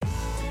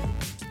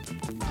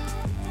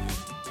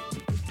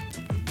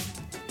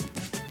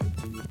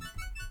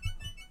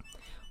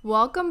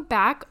Welcome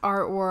back,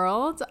 Art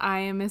World. I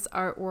am Miss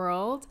Art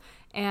World,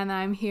 and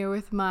I'm here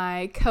with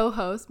my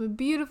co-host, my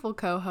beautiful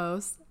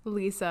co-host,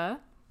 Lisa.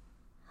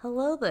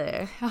 Hello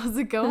there. How's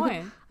it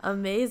going?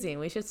 Amazing.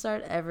 We should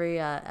start every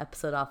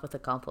episode off with a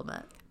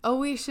compliment. Oh,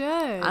 we should.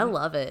 I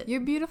love it.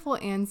 You're beautiful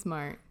and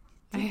smart.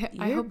 I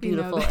hope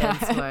beautiful you know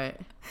that. and smart.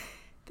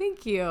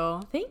 Thank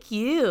you. Thank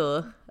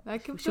you. I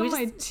can feel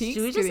my cheeks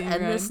Should we just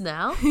end red. this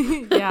now?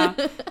 Yeah.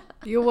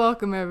 You're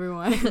welcome,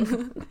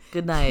 everyone.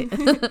 Good night,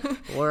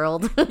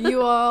 world.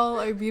 You all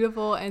are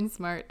beautiful and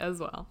smart as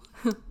well.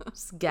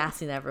 Just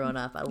gassing everyone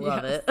up. I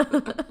love Yes.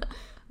 it.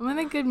 I'm in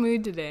a good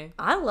mood today.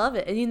 I love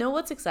it. And you know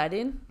what's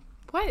exciting?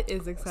 What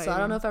is exciting? So I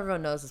don't know if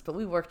everyone knows this, but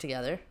we work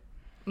together.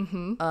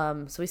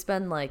 Mm-hmm. So we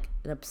spend like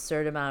an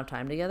absurd amount of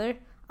time together.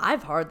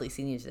 I've hardly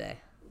seen you today.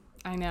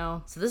 I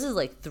know. So this is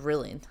like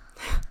thrilling.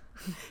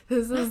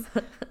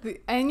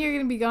 And you're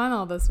gonna be gone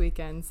all this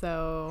weekend,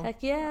 so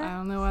Heck yeah. I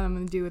don't know what I'm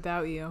gonna do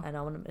without you. I know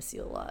I'm going to miss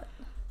you a lot.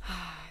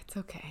 It's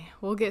okay.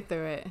 We'll get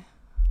through it.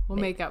 We'll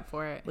make up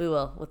for it. We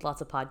will, with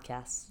lots of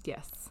podcasts.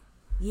 Yes.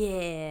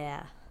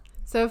 Yeah.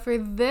 So for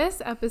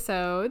this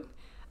episode,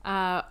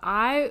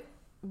 I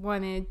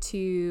wanted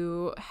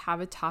to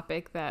have a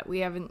topic that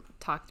we haven't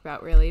talked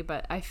about really,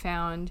 but I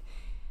found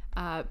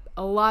a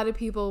lot of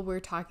people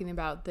were talking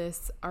about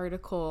this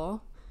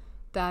article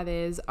that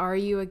is, "Are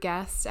you a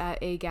guest at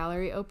a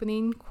gallery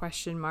opening?"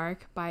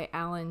 by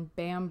Alan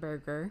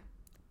Bamberger.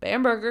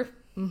 Bamberger.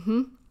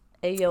 Mm-hmm.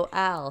 Ayo,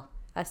 Al.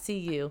 I see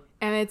you.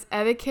 And it's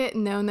etiquette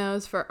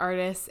no-nos for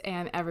artists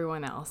and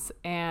everyone else.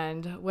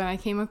 And when I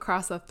came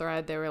across the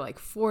thread, there were like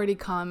 40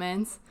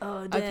 comments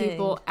of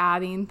people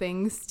adding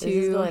things to This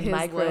is going his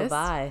micro list.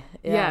 by.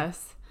 Yeah.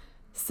 Yes.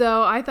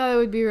 So I thought it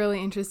would be really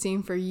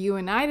interesting for you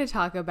and I to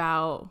talk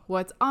about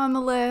what's on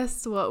the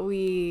list, what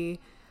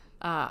we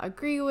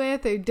agree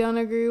with or don't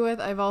agree with.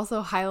 I've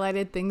also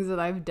highlighted things that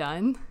I've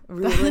done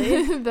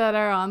Really? that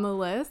are on the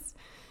list.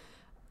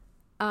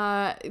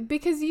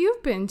 Because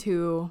you've been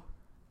to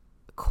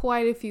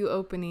quite a few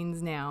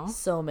openings now.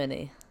 So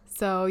many.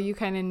 So you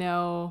kind of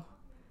know,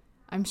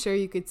 I'm sure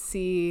you could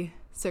see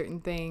certain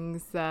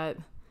things that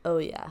Oh,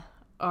 yeah.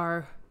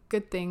 are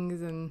good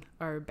things and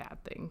are bad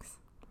things.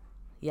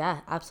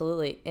 Yeah,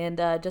 absolutely. And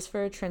just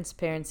for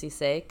transparency's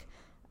sake,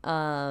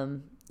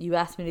 you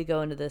asked me to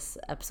go into this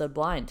episode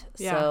blind.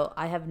 Yeah. So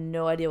I have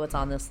no idea what's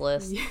on this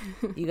list.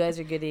 You guys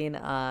are getting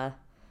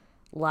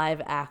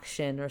live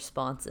action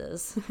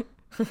responses.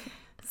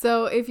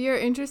 So if you're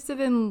interested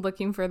in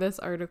looking for this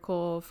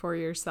article for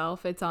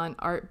yourself, it's on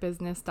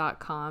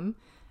artbusiness.com,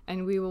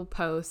 and we will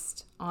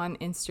post on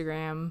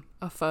Instagram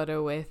a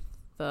photo with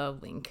the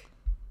link,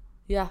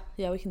 Yeah,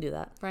 we can do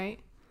that. right?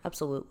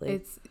 Absolutely.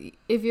 It's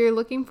if you're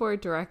looking for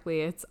it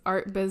directly, it's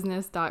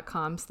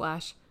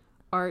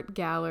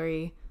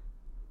artbusiness.com/artgallery.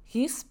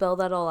 Can you spell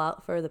that all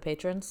out for the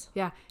patrons?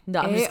 Yeah. No,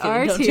 I'm just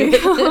ART. kidding.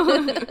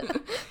 Don't do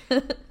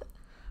it.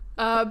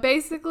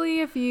 Basically,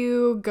 if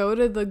you go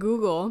to the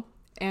Google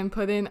and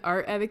put in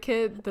art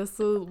etiquette, this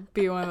will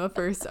be one of the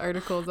first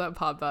articles that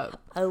pop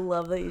up. I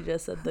love that you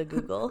just said the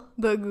Google.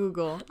 The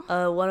Google.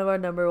 One of our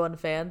number one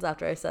fans,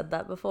 after I said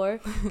that before,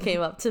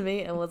 came up to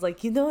me and was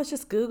like, it's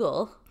just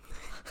Google.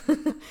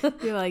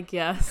 You're like,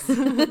 yes.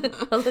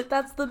 I was like,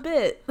 that's the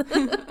bit.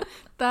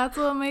 That's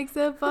what makes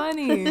it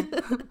funny.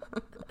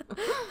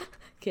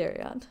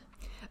 Carry on.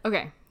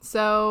 Okay,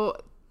 so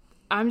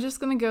I'm just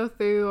going to go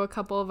through a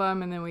couple of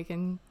them and then we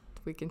can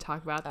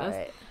talk about this. All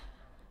right.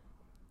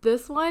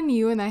 This one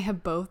you and I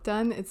have both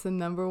done. It's the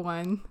number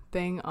one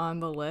thing on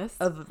the list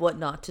Of what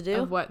not to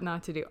do? of what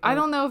not to do. I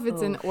don't know if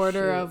it's in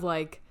order shoot. of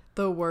like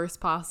the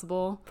worst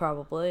possible.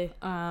 Probably.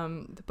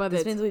 But This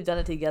it's means we've done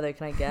it together.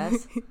 Can I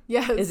guess?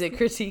 yes. Is it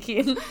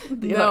critiquing?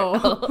 the No.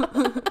 art?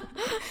 Oh.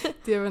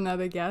 Do you have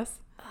another guess?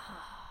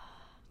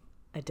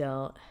 I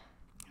don't.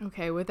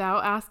 Okay,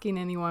 without asking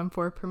anyone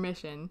for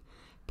permission,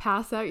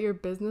 pass out your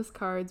business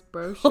cards,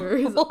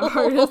 brochures,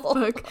 artist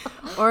book,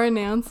 or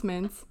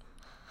announcements,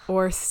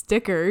 or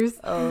stickers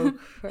Oh,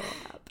 crap.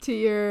 to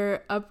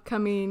your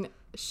upcoming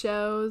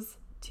shows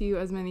to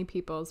as many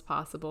people as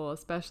possible,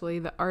 especially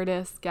the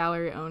artists,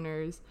 gallery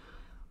owners,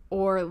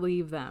 or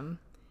leave them.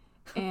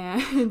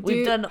 And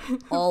We've done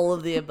all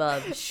of the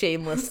above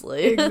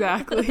shamelessly.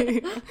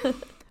 exactly.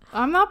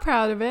 I'm not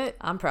proud of it.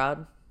 I'm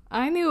proud.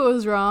 I knew it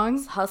was wrong.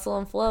 It's hustle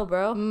and flow,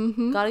 bro.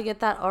 Mm-hmm. Got to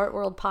get that Art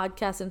World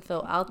podcast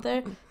info out there.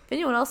 If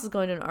anyone else is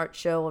going to an art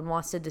show and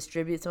wants to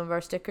distribute some of our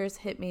stickers,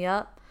 hit me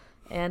up.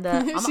 And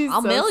I'll She's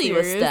so mail you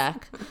a serious.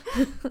 stack.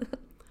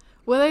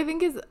 What I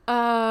think is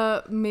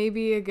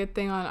maybe a good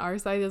thing on our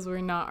side is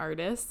we're not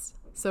artists,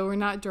 so we're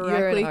not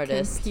directly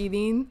artist.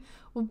 competing.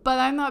 But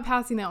I'm not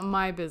passing out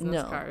my business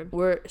No, card.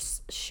 we're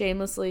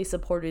shamelessly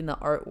supporting the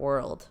art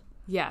world.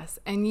 Yes,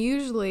 and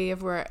usually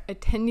if we're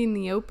attending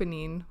the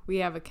opening, we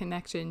have a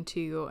connection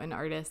to an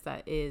artist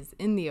that is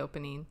in the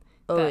opening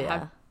that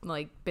have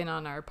like been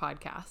on our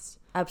podcast.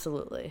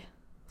 Absolutely.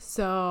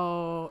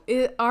 So,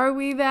 are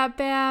we that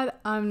bad?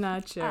 I'm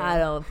not sure. I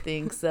don't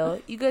think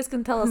so. You guys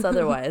can tell us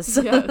otherwise.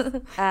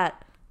 Yes.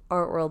 At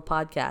Art World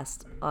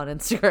Podcast on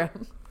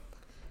Instagram.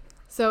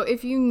 So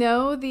if you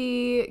know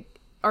the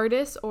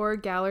artist or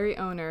gallery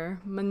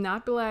owner,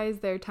 monopolize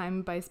their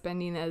time by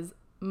spending as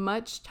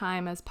much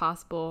time as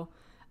possible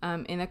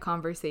in a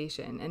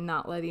conversation and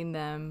not letting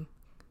them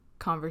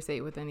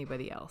conversate with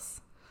anybody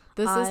else.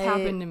 This has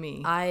happened to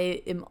me.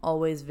 I am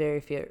always very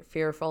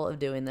fearful of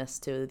doing this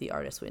to the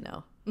artists we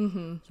know.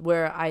 Mm-hmm.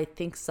 Where I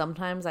think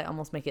sometimes I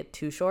almost make it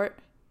too short.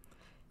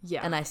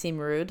 Yeah. And I seem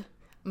rude.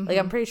 Mm-hmm. Like,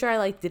 I'm pretty sure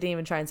I didn't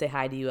even try and say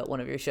hi to you at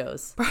one of your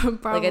shows. Probably.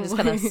 Like, I just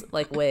kind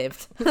of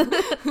waved.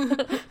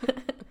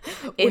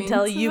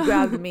 Until you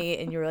grabbed me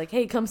and you were like,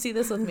 hey, come see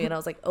this with me. And I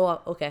was like,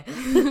 oh, okay.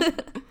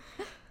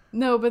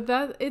 No,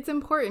 but it's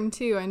important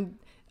too. And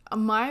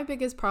my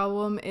biggest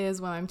problem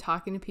is when I'm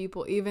talking to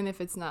people, even if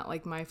it's not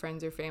like my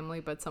friends or family,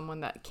 but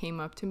someone that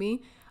came up to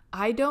me,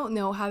 I don't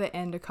know how to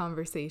end a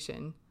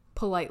conversation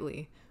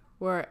politely.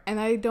 And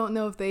I don't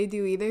know if they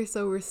do either.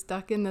 So we're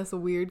stuck in this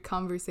weird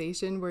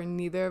conversation where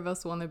neither of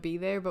us want to be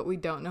there, but we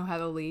don't know how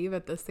to leave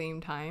at the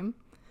same time.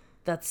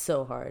 That's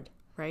so hard.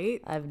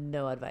 Right? I have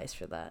no advice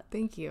for that.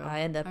 Thank you. I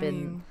end up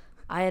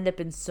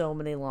in so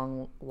many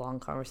long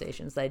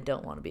conversations that I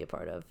don't want to be a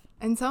part of.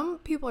 And some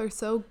people are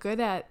so good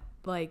at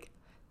like,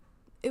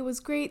 it was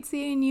great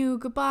seeing you,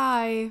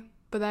 goodbye.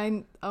 But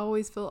I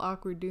always feel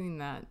awkward doing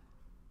that.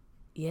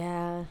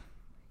 Yeah.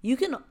 You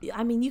can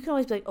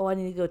always be like, oh, I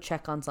need to go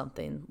check on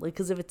something. Like,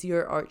 because if it's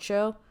your art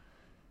show,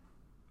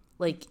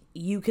 like,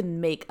 you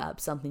can make up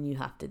something you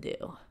have to do.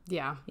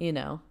 Yeah. You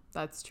know?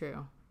 That's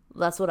true.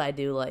 That's what I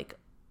do, like,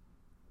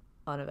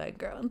 on event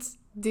grounds.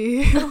 Do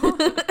you?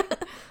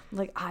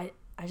 Like, I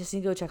just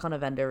need to go check on a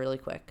vendor really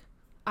quick.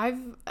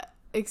 I've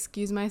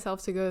excused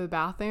myself to go to the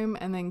bathroom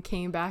and then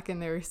came back and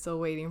they were still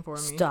waiting for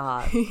me.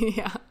 Stop.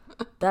 Yeah.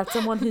 That's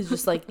someone who's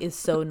just like is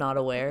so not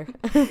aware.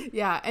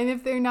 Yeah, and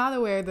if they're not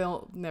aware,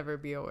 they'll never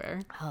be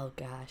aware. Oh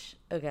gosh.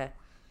 Okay.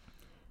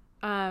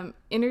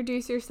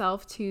 Introduce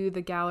yourself to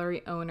the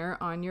gallery owner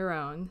on your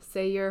own.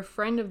 Say you're a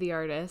friend of the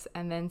artist,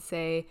 and then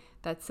say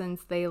that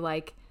since they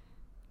like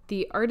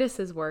the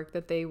artist's work,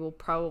 that they will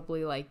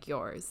probably like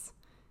yours.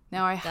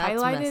 Now I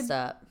messed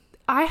up.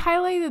 I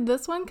highlighted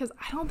this one because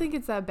I don't think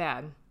it's that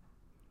bad.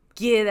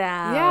 Get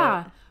out.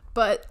 Yeah,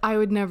 but I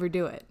would never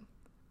do it.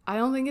 I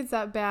don't think it's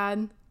that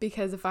bad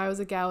because if I was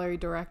a gallery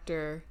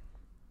director,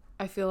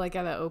 I feel like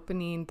at an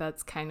opening,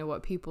 that's kind of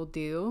what people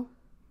do.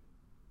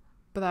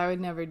 But I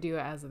would never do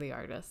it as the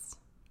artist.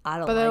 I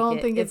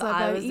don't think it's that bad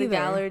either. If I was the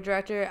gallery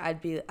director,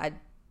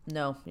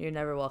 no, you're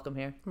never welcome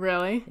here.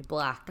 Really?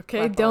 Black.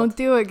 Okay, don't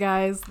do it,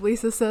 guys.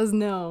 Lisa says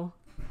no.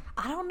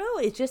 I don't know.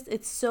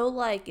 It's so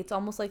like, it's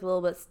almost like a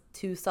little bit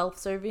too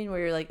self-serving where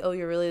you're like, oh,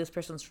 you're really this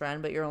person's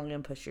friend, but you're only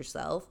going to push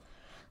yourself.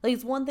 Like,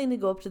 it's one thing to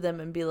go up to them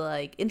and be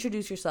like,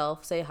 introduce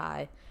yourself, say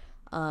hi,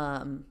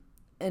 and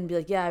be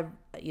like, yeah,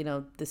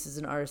 this is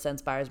an artist that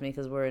inspires me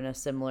because we're in a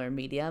similar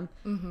medium.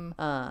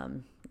 Mm-hmm.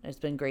 It's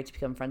been great to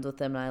become friends with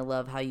them, and I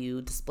love how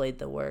you displayed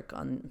the work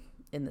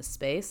in this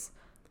space.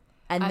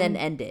 And then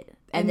end it.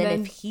 And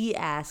then if he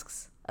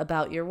asks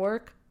about your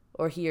work,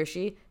 or he or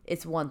she,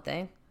 it's one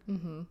thing.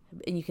 Mm-hmm.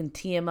 And you can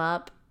tee him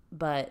up,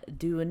 but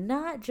do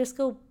not just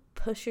go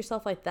push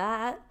yourself like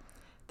that.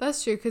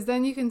 That's true, because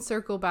then you can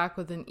circle back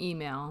with an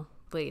email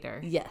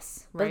later.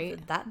 Yes. Right?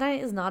 But that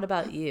night is not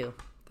about you.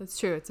 That's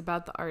true. It's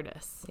about the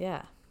artist.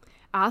 Yeah.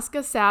 Ask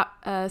a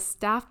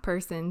staff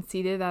person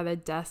seated at a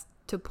desk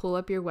to pull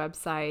up your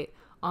website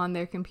on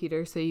their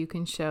computer so you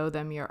can show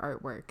them your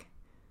artwork.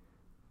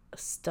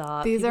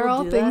 Stop. These are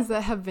all things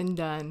that have been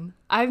done.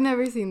 I've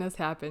never seen this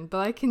happen, but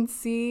I can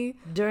see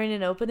during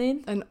an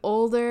opening an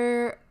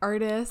older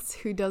artist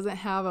who doesn't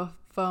have a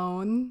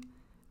phone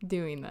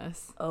doing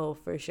this. Oh,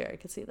 for sure. I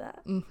could see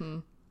that. Mm-hmm.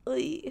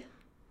 Oy.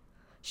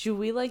 Should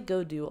we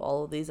go do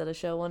all of these at a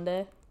show one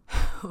day?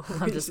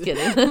 I'm just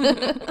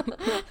kidding.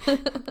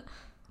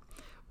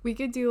 We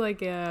could do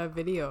a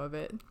video of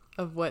it,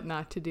 of what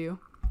not to do.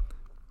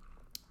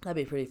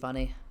 That'd be pretty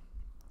funny.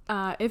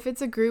 If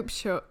it's a group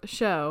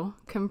show,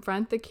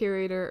 confront the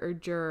curator or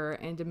juror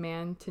and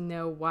demand to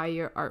know why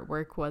your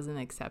artwork wasn't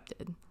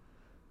accepted.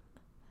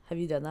 Have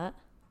you done that?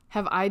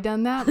 Have I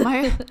done that?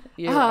 My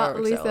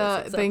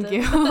Lisa, thank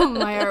you.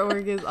 My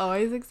artwork is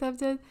always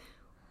accepted,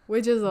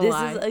 which is a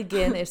lie. This is,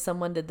 again, if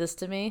someone did this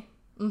to me,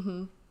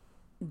 mm-hmm.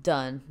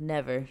 Done.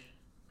 Never.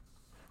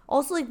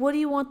 Also, what do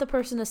you want the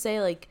person to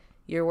say?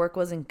 Your work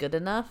wasn't good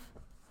enough?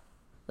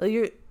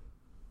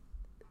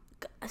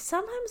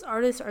 Sometimes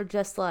artists are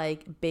just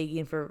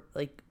begging for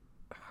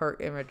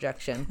hurt and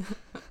rejection.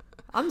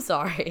 I'm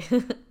sorry.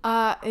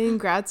 In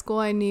grad school,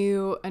 I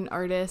knew an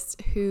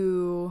artist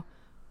who,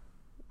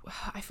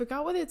 I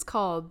forgot what it's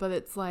called, but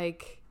it's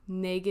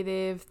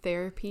negative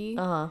therapy,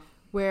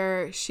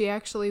 where she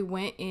actually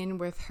went in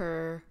with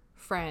her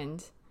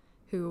friend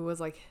who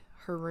was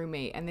her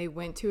roommate, and they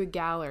went to a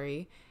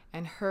gallery,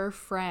 and her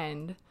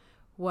friend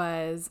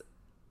was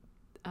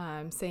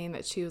saying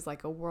that she was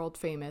a world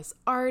famous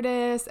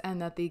artist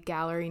and that the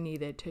gallery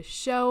needed to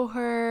show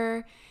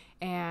her,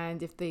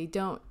 and if they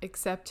don't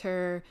accept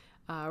her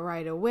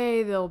right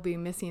away, they'll be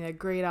missing a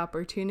great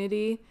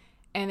opportunity.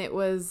 And it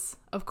was,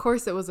 of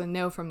course, it was a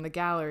no from the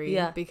gallery.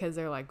 Yeah. Because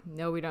they're like,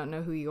 no, we don't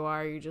know who you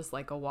are. You're just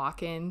like a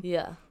walk-in.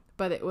 Yeah.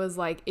 But it was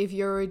like, if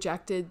you're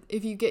rejected,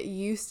 if you get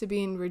used to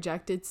being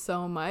rejected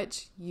so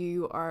much,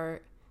 you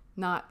are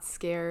not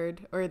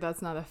scared, or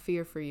that's not a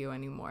fear for you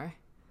anymore.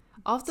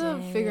 I'll have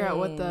to figure out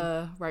what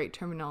the right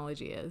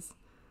terminology is.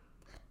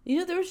 You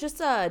know, there was just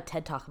a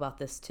TED Talk about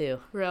this too.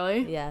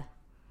 Really? Yeah.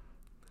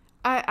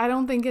 I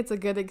don't think it's a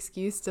good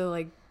excuse to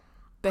like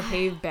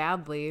behave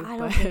badly. I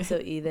don't think so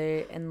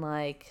either. And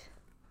like,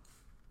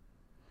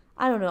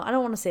 I don't know. I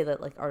don't want to say that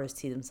like artists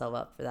tee themselves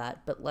up for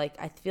that, but like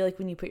I feel like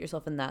when you put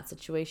yourself in that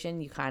situation,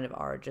 you kind of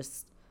are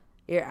just,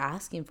 you're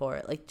asking for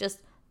it. Like,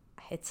 just,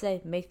 I'd say,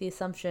 make the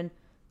assumption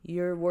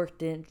your work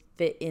didn't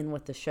fit in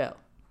with the show.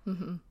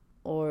 Mm-hmm.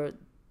 Or,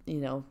 you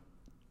know,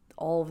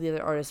 all of the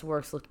other artists'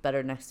 works looked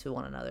better next to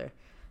one another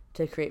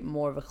to create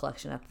more of a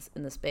collection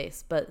in the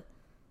space. But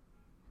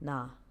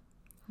nah.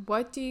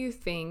 What do you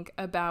think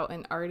about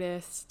an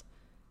artist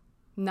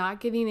not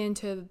getting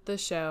into the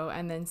show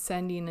and then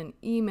sending an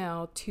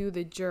email to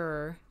the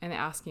juror and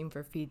asking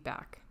for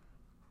feedback?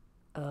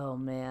 Oh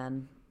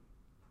man.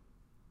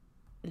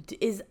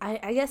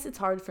 I guess it's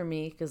hard for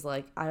me because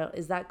like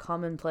is that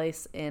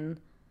commonplace in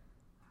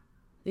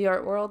the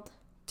art world?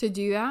 To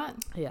do that?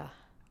 Yeah.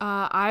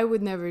 I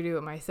would never do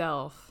it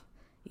myself.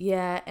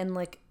 Yeah, and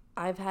like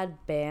I've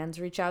had bands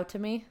reach out to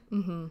me,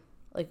 Mm-hmm.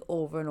 like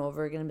over and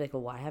over again, and be like,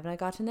 well, why haven't I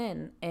gotten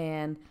in?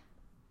 And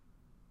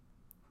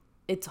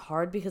it's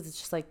hard because it's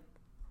just like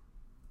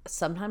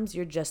sometimes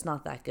you're just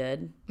not that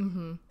good.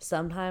 Mm-hmm.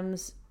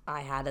 Sometimes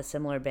I had a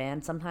similar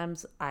band.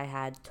 Sometimes I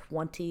had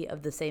 20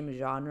 of the same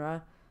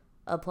genre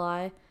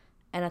apply.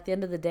 And at the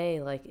end of the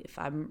day, like if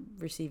I'm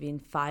receiving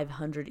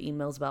 500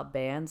 emails about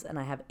bands and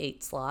I have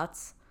 8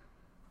 slots,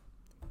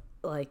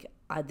 like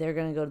they're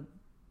going to go to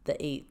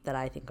the 8 that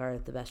I think are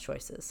the best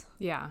choices.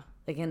 Yeah.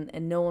 Like,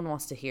 and no one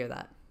wants to hear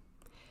that.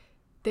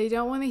 They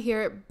don't want to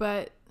hear it,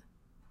 but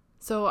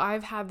so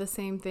I've had the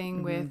same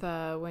thing with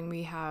when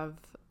we have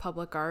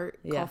public art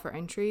call for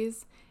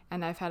entries,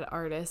 and I've had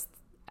artists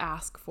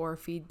ask for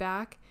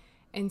feedback,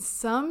 and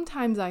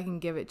sometimes I can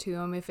give it to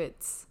them if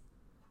it's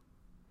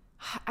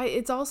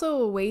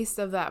also a waste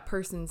of that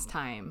person's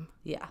time.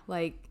 Yeah.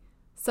 Like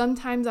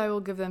sometimes I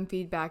will give them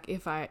feedback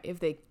if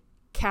they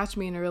catch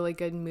me in a really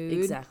good mood.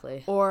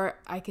 Exactly. Or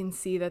I can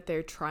see that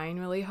they're trying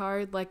really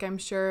hard. Like I'm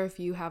sure if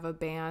you have a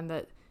band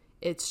that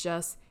it's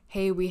just,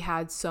 hey, we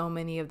had so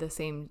many of the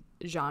same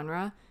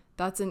genre,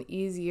 that's an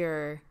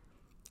easier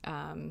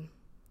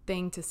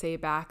thing to say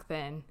back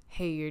than,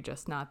 hey, you're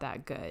just not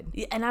that good.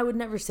 Yeah, and I would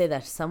never say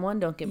that to someone,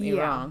 don't get me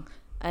wrong.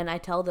 And I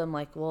tell them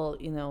like, well,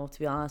 you know, to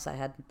be honest, I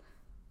had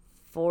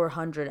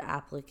 400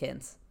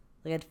 applicants.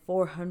 Like I had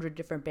 400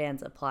 different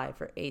bands apply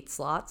for 8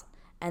 slots,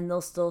 and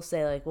they'll still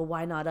say like, well,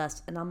 why not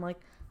us? And I'm like,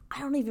 I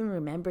don't even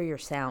remember your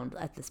sound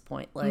at this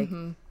point. Like,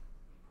 you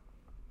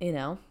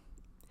know?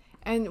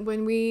 And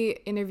when we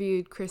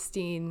interviewed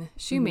Christine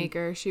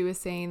Shoemaker, she was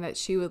saying that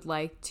she would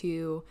like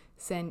to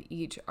send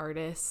each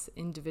artist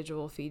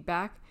individual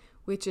feedback,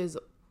 which is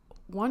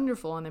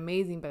wonderful and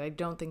amazing, but I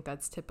don't think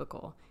that's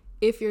typical.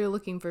 If you're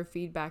looking for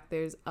feedback,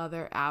 there's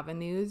other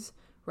avenues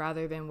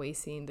rather than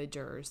wasting the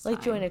jurors' time.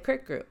 Like join a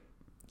crit group.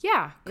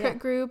 Yeah, crit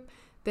group.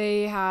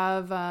 They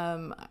have,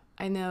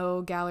 I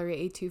know Gallery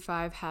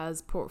 825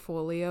 has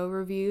portfolio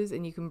reviews,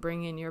 and you can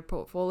bring in your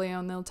portfolio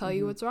and they'll tell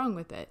you what's wrong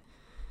with it,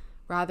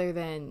 rather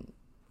than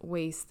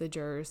waste the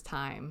jurors'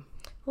 time.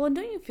 Well, and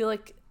don't you feel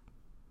like,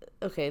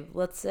 okay,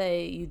 let's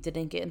say you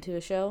didn't get into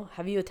a show.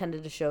 Have you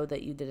attended a show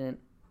that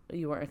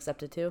you weren't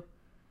accepted to?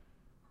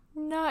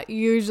 Not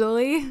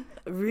usually.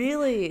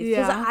 Really?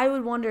 Because Yeah. I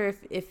would wonder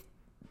if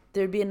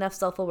there'd be enough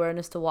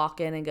self-awareness to walk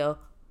in and go,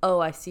 oh,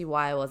 I see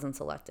why I wasn't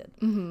selected.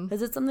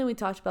 Because it's something we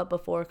talked about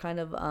before, kind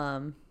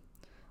of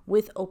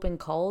with open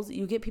calls.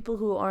 You get people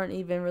who aren't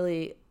even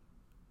really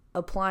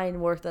applying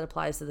work that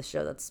applies to the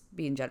show that's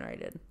being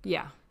generated.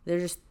 Yeah. They're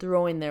just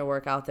throwing their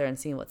work out there and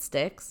seeing what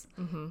sticks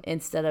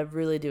instead of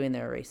really doing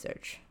their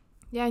research.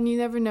 Yeah, and you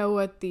never know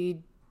what the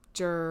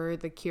juror,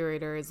 the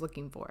curator is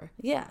looking for.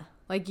 Yeah.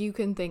 Like you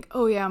can think,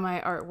 oh yeah,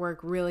 my artwork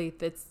really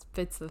fits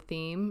the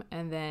theme,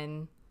 and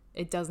then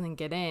it doesn't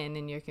get in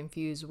and you're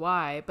confused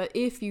why. But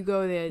if you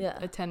go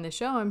to attend the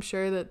show, I'm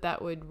sure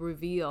that would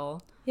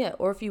reveal. Yeah,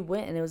 or if you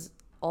went and it was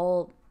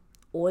all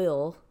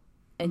oil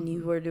and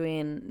you were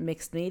doing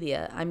mixed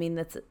media, I mean,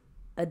 that's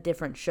a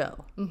different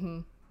show.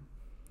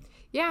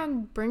 Yeah,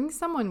 and bring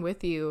someone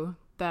with you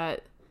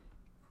that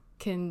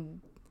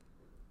can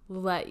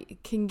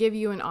give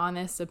you an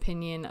honest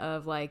opinion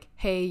of like,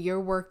 hey, your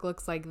work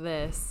looks like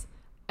this.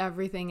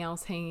 Everything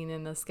else hanging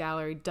in this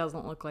gallery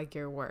doesn't look like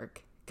your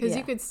work. Because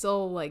you could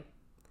still like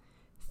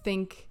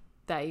think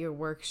that your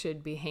work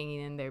should be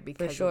hanging in there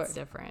because it's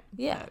different.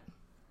 Yeah. But,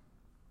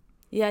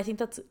 yeah, I think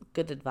that's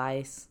good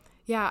advice.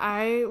 yeah,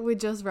 I would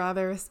just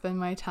rather spend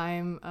my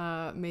time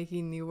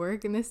making new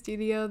work in the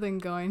studio than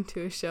going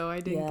to a show I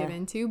didn't get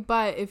into.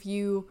 But if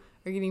you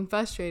are getting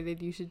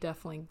frustrated, you should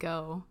definitely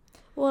go.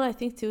 Well, and I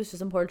think too, it's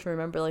just important to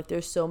remember, like,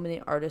 there's so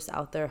many artists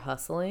out there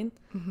hustling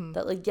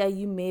that, like, yeah,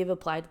 you may have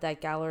applied to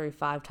that gallery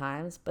 5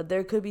 times, but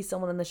there could be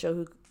someone in the show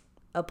who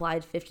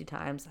applied 50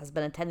 times, has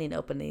been attending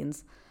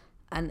openings,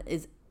 and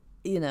is,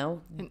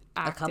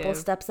 a couple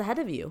steps ahead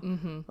of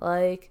you.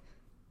 Like,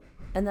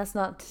 and that's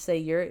not to say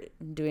you're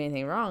doing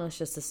anything wrong. It's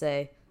just to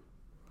say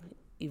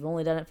you've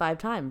only done it 5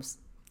 times.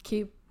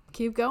 Keep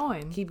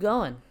going. Keep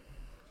going.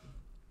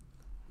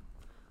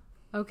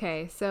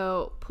 Okay,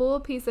 so pull a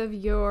piece of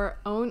your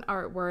own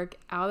artwork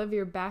out of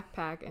your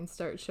backpack and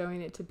start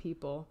showing it to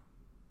people.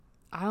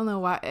 I don't know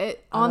why.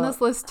 On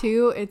this list,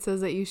 too, it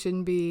says that you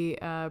shouldn't be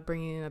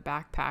bringing in a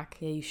backpack.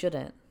 Yeah, you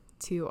shouldn't.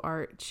 To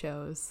art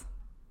shows.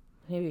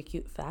 Maybe a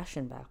cute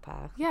fashion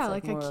backpack. Yeah,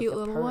 like a cute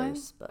little one.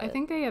 But I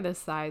think they had a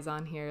size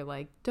on here,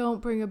 like,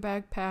 don't bring a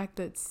backpack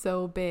that's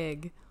so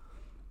big.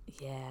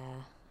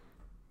 Yeah.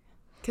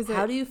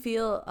 How do you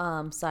feel,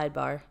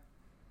 sidebar,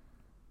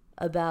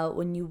 about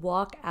when you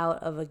walk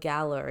out of a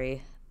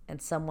gallery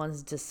and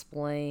someone's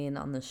displaying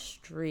on the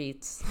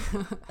streets?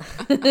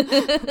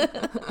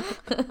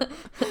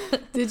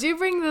 Did you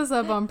bring this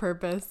up on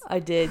purpose? I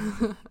did.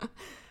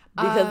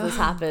 Because this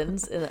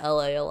happens in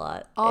LA a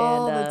lot.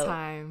 All the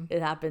time.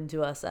 It happened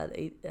to us at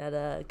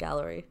a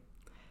gallery.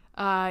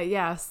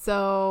 Yeah,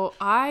 so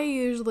I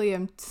usually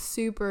am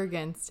super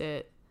against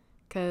it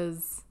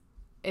because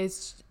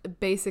it's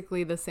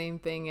basically the same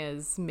thing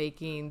as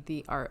making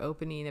the art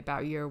opening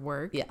about your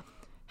work. Yeah.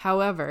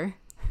 However,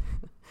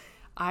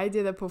 I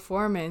did a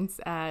performance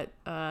at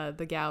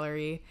the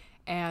gallery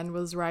and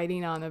was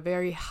riding on a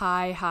very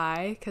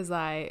high because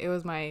it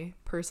was my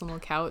personal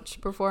couch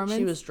performance.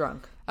 She was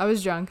drunk. I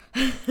was drunk.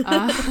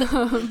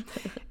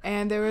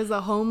 And there was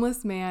a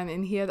homeless man,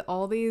 and he had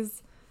all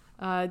these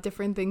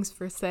different things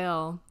for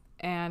sale.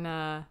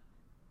 And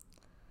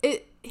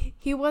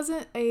he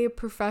wasn't a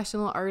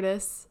professional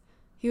artist.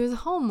 He was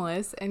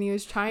homeless, and he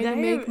was trying to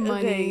make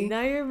money. Okay,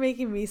 now you're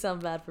making me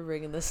sound bad for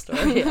bringing this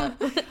story up.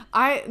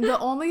 The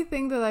only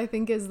thing that I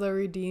think is the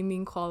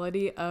redeeming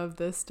quality of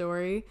this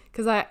story,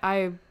 because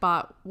I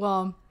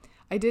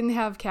didn't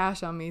have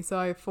cash on me, so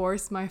I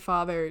forced my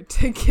father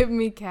to give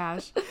me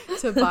cash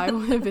to buy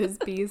one of his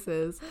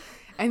pieces.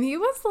 And he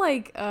was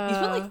like... you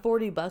spent like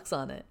 $40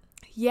 on it.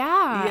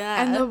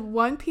 Yeah. And the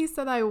one piece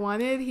that I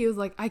wanted, he was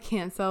like, I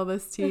can't sell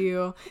this to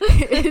you.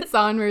 It's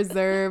on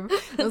reserve.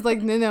 I was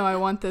like, no, I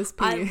want this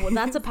piece.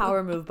 That's a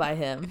power move by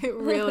him. It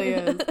really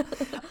is.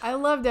 I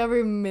loved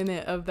every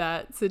minute of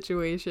that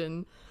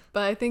situation.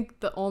 But I think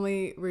the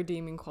only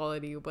redeeming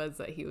quality was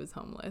that he was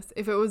homeless.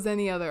 If it was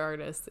any other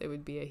artist, it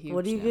would be a huge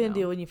What are you going to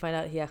do when you find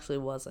out he actually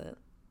wasn't?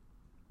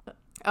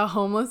 A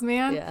homeless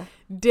man? Yeah.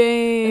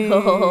 Dang.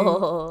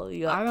 Oh,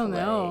 I don't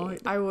know.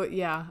 I would.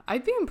 Yeah.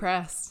 I'd be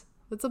impressed.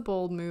 That's a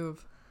bold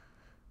move.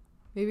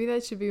 Maybe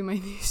that should be my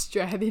new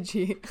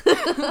strategy.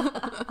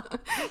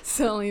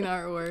 Selling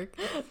artwork.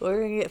 We're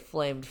going to get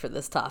flamed for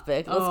this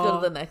topic. Let's go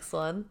to the next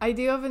one. I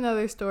do have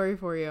another story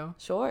for you.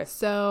 Sure.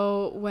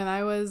 So when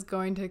I was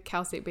going to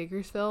Cal State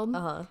Bakersfield,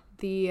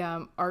 the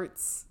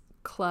arts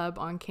club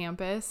on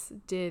campus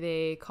did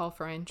a call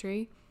for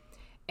entry.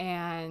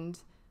 And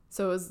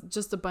so it was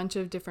just a bunch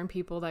of different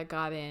people that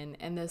got in.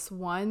 And this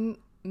one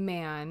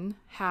man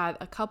had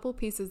a couple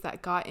pieces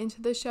that got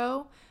into the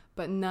show,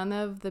 but none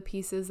of the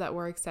pieces that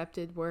were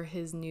accepted were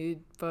his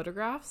nude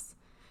photographs.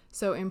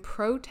 So in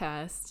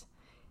protest,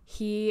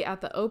 he,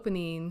 at the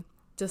opening,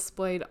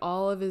 displayed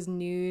all of his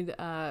nude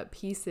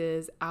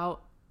pieces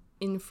out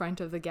in front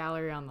of the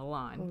gallery on the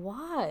lawn.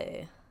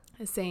 Why?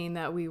 Saying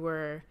that we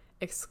were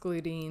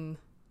excluding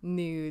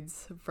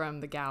nudes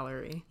from the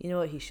gallery. You know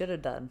what he should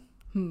have done?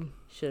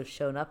 Should have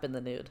shown up in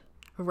the nude.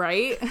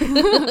 Right?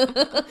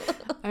 I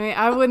mean,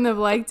 I wouldn't have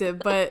liked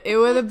it, but it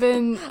would have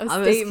been a statement.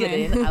 I'm just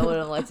kidding. I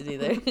wouldn't have liked it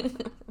either.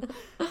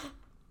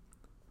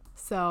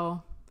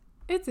 So,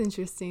 it's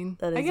interesting.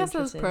 I guess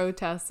as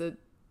protests,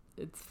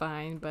 it's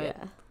fine, but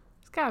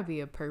it's got to be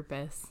a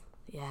purpose.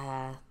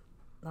 Yeah.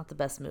 Not the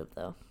best move,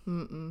 though.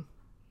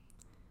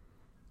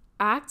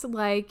 Act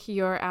like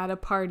you're at a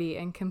party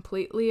and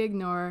completely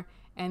ignore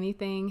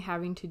anything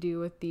having to do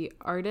with the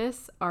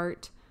artist,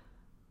 art,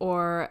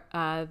 or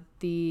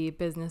the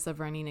business of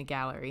running a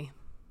gallery.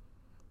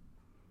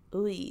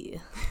 Ooh.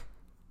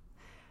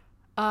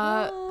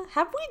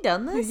 Have we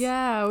done this?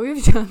 Yeah,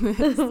 we've done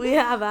this. We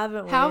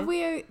haven't we? Have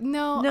we?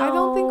 No, I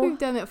don't think we've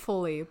done it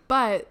fully.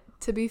 But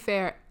to be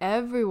fair,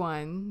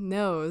 everyone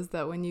knows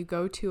that when you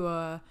go to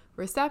a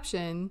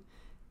reception,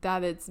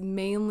 that it's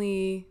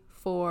mainly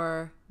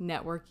for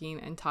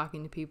networking and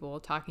talking to people,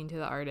 talking to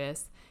the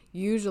artists.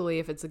 Usually,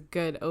 if it's a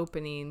good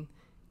opening,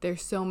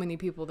 there's so many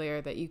people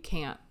there that you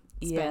can't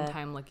spend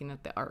time looking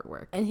at the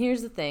artwork. And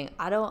here's the thing.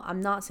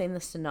 I'm not saying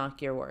this to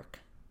knock your work.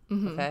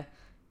 Okay?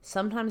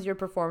 Sometimes your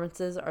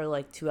performances are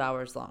like 2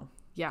 hours long.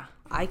 Yeah.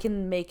 I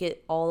can make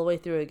it all the way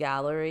through a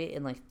gallery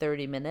in like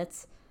 30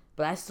 minutes,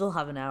 but I still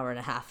have an hour and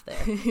a half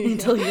there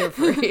until you're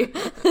free.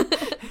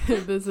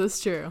 This is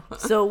true.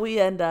 So we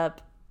end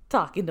up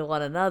talking to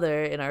one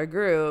another in our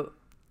group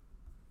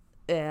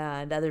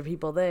and other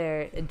people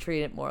there and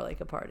treat it more like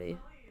a party.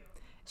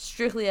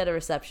 strictly at a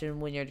reception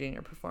when you're doing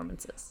your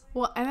performances.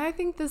 Well, and I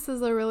think this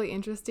is a really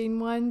interesting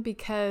one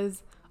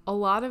because a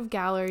lot of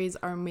galleries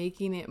are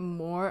making it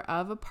more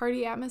of a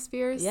party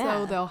atmosphere.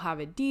 Yeah. So they'll have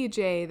a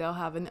DJ, they'll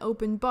have an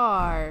open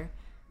bar.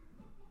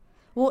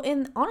 Well,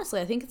 and honestly,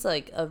 I think it's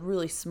like a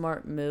really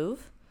smart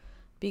move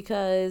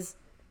because,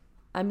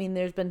 I mean,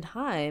 there's been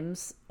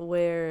times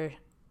where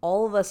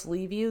all of us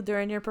leave you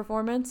during your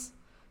performance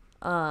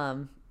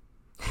to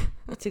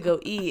go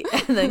eat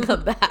and then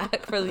come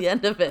back for the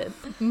end of it.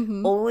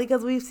 Mm-hmm. Only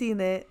because we've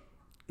seen it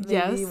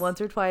maybe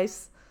once or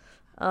twice.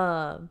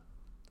 But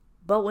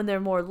when they're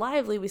more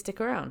lively, we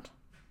stick around.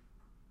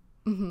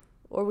 Mm-hmm.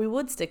 Or we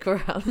would stick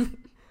around.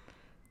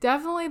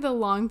 Definitely the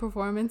long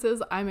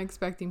performances, I'm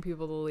expecting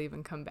people to leave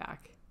and come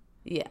back.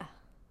 Yeah.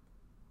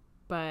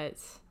 But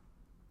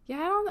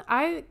yeah,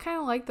 I kind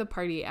of like the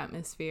party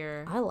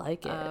atmosphere. I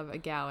like it. Of a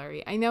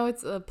gallery. I know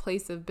it's a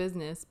place of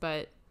business,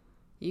 but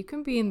you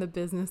can be in the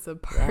business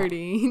of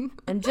partying.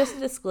 Yeah. And just a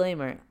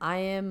disclaimer, I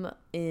am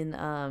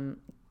in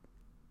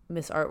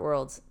Miss Art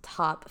World's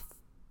top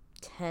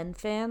 10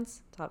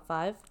 fans, top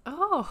 5.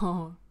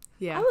 Oh,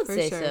 yeah, I would for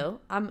say sure.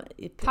 so. I'm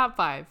top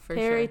 5 for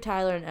Perry, sure.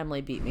 Tyler, and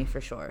Emily beat me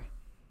for sure.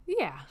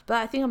 Yeah, but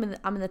I think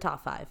I'm in the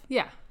top 5.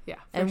 Yeah,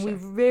 and sure. We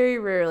very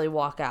rarely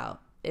walk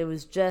out. It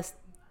was just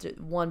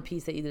one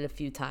piece that you did a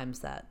few times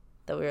that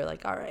we were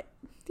like, all right,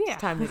 yeah,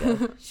 it's time to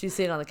go. She's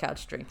sitting on the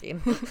couch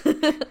drinking.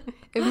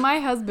 If my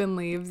husband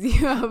leaves,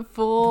 you have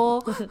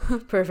full.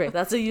 Perfect.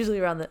 That's usually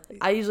around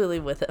I usually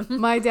leave with him.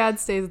 My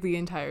dad stays the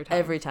entire time.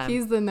 Every time.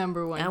 He's the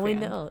number one. And fan. we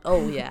know.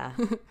 Oh yeah.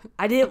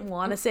 I didn't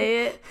want to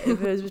say it if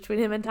it was between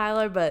him and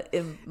Tyler, but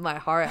in my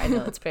heart, I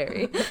know it's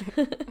Perry.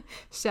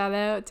 Shout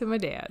out to my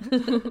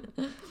dad.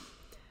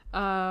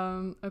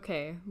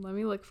 Okay, let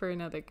me look for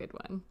another good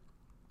one.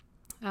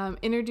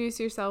 Introduce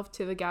yourself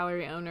to the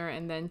gallery owner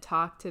and then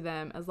talk to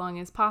them as long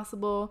as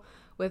possible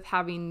with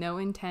having no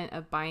intent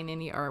of buying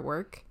any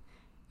artwork.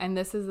 And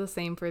this is the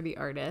same for the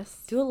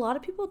artist. Do a lot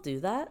of people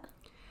do that?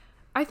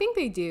 I think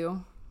they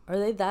do. Are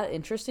they that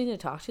interesting to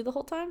talk to the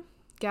whole time?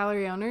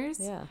 Gallery owners?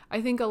 Yeah.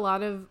 I think a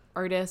lot of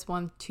artists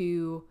want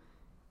to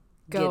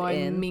go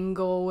and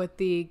mingle with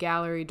the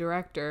gallery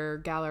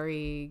director,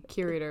 gallery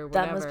curator,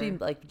 whatever. That must be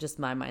like just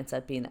my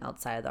mindset being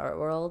outside of the art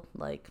world.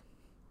 Like,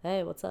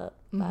 hey, what's up?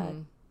 Bye.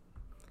 Mm-hmm.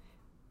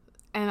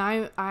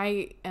 And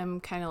I am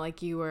kind of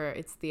like you where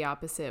it's the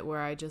opposite,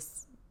 where I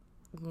just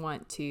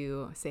want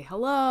to say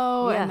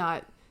hello and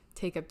not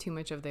take up too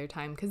much of their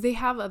time because they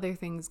have other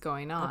things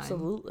going on.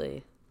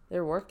 Absolutely.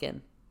 They're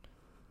working.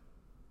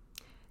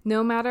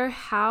 No matter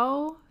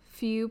how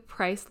few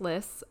price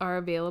lists are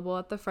available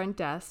at the front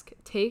desk,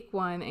 take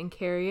one and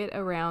carry it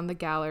around the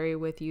gallery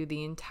with you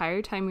the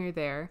entire time you're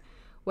there,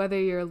 whether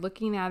you're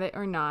looking at it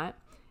or not.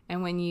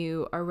 And when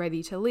you are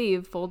ready to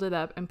leave, fold it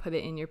up and put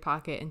it in your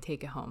pocket and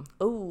take it home.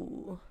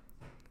 Oh.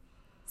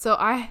 So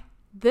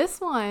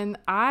this one,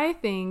 I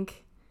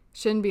think,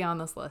 shouldn't be on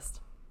this list.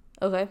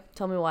 Okay,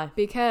 tell me why.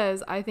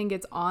 Because I think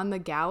it's on the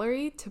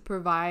gallery to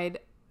provide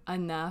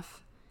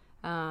enough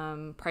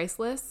price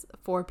lists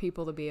for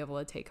people to be able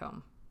to take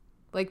home.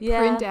 Like,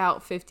 print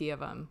out 50 of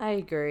them. I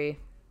agree.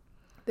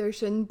 There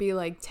shouldn't be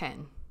like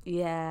 10.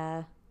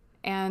 Yeah.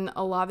 And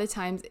a lot of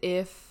times,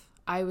 if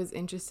I was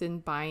interested in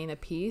buying a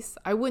piece,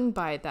 I wouldn't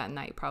buy it that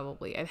night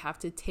probably. I'd have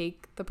to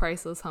take the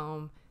price list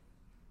home,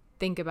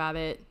 think about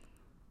it,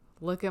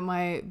 look at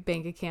my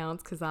bank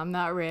accounts because I'm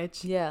not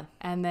rich. Yeah.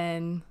 And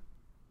then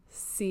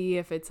see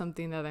if it's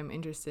something that I'm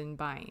interested in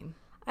buying.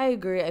 I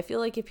agree. I feel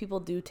like if people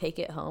do take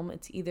it home,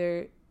 it's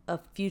either a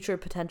future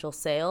potential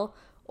sale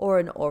or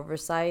an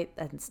oversight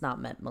and it's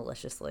not meant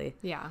maliciously.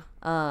 Yeah.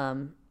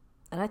 And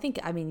I think,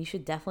 you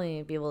should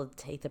definitely be able to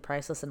take the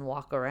price list and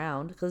walk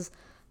around because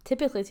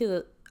typically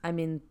too,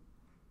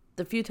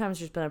 the few times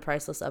there's been a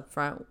price list up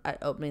front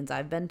at openings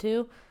I've been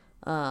to,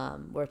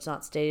 where it's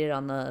not stated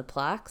on the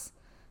plaques,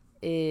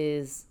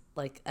 is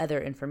like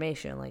other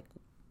information, like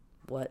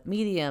what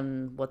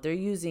medium, what they're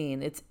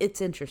using.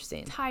 It's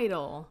interesting.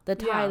 The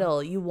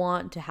title. You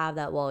want to have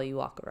that while you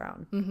walk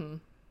around. Mm-hmm.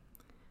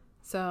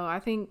 So I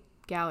think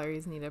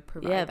galleries need to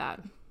provide that.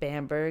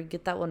 Bamberg,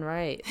 get that one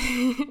right.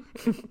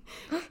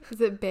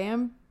 Is it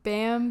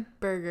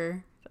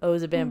Bamberger? Oh,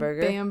 is it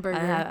Bamberger? Bamberger.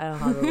 I don't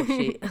have a little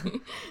sheet.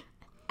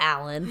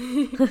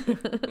 Alan.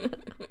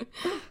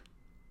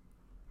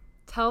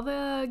 Tell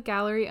the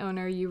gallery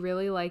owner you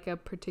really like a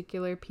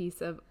particular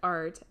piece of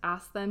art.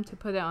 Ask them to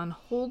put it on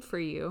hold for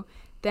you.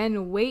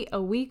 Then wait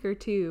a week or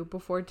two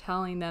before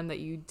telling them that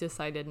you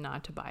decided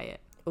not to buy it.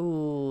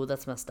 Ooh,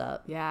 that's messed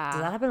up. Yeah.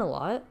 Does that happen a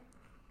lot?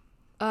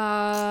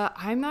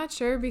 I'm not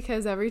sure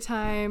because every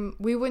time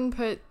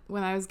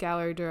when I was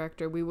gallery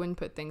director, we wouldn't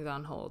put things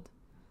on hold.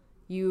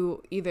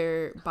 You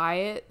either buy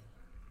it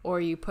or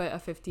you put a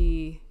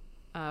 50%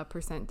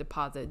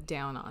 deposit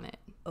down on it.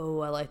 Oh,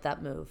 I like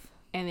that move.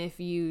 And if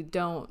you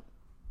don't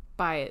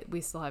buy it,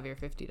 we still have your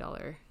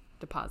 $50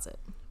 deposit.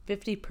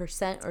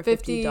 50% or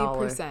 $50?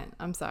 50%.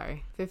 I'm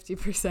sorry.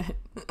 50%.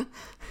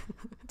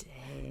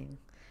 Dang.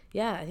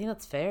 Yeah, I think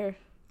that's fair.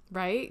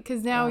 Right?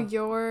 Because now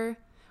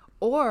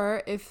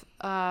Or if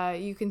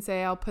you can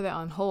say, I'll put it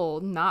on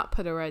hold, not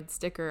put a red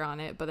sticker on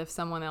it, but if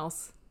someone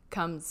else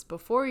comes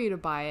before you to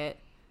buy it,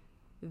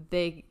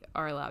 they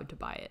are allowed to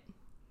buy it.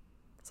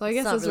 So I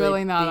guess it's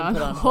really not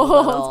on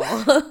hold.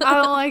 I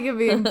don't like it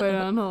being put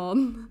on hold.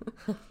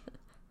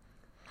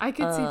 I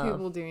could see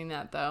people doing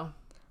that, though.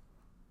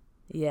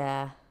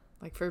 Yeah.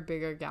 Like for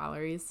bigger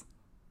galleries.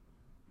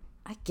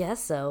 I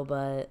guess so,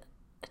 but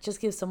it just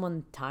gives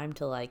someone time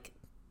to, like,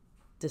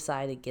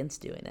 decide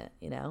against doing it,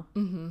 you know?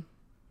 Mm-hmm.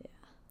 Yeah.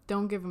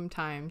 Don't give them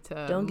time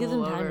to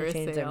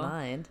change their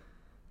mind.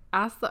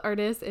 Ask the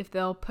artist if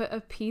they'll put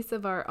a piece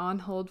of art on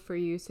hold for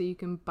you so you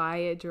can buy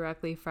it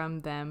directly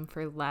from them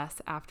for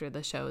less after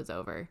the show is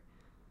over.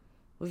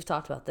 We've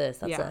talked about this.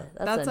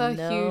 That's a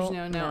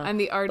huge no. And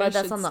the artist But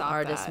that's should on the stop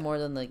artist that. more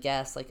than the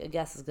guest. Like, a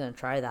guest is going to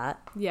try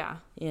that. Yeah.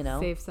 You know?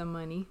 Save some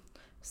money.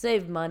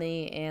 Save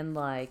money and,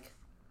 like,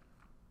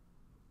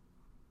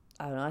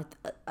 I don't know.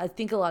 I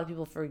think a lot of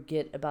people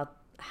forget about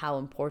how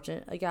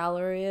important a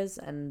gallery is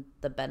and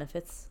the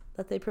benefits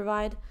that they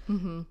provide.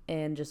 Mm-hmm.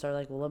 And just are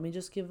like, well, let me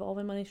just give all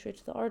my money straight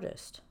to the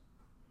artist.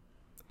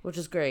 Which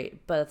is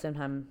great. But at the same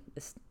time,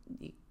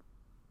 you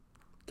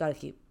got to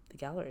keep the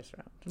galleries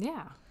around.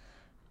 Yeah.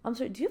 I'm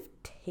sorry, do you have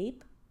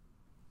tape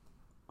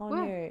on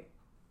what? your...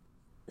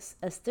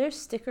 Is there a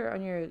sticker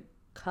on your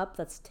cup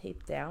that's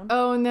taped down?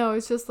 Oh, no,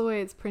 it's just the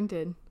way it's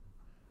printed.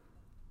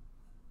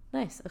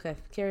 Nice. Okay,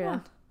 carry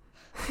on.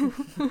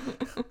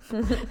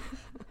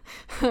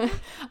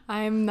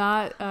 I'm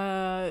not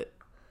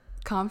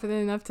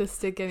confident enough to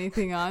stick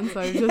anything on, so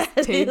I just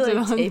taped it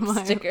on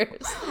my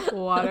stickers.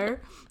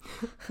 Water.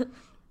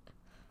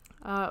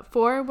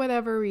 For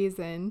whatever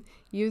reason,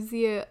 use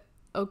the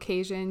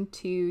occasion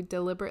to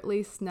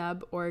deliberately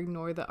snub or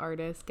ignore the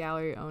artist,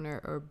 gallery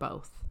owner, or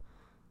both.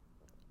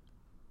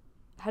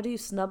 How do you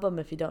snub them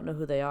if you don't know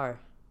who they are?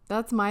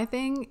 That's my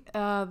thing.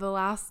 The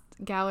last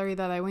gallery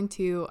that I went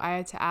to, I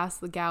had to ask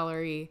the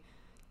gallery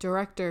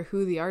director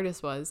who the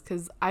artist was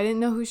because I didn't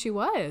know who she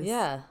was.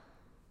 Yeah.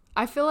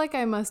 I feel like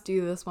I must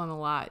do this one a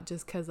lot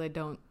just because I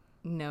don't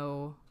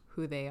know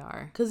who they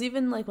are. Because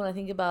even like when I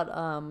think about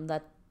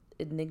that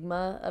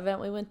Enigma event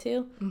we went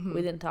to, mm-hmm.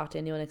 we didn't talk to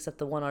anyone except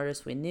the one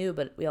artist we knew,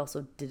 but we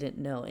also didn't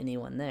know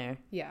anyone there.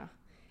 Yeah.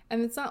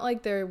 And it's not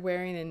like they're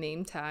wearing a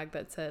name tag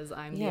that says I'm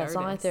the artist. Yeah, it's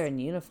not like they're in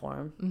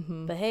uniform.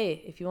 Mm-hmm. But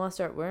hey, if you want to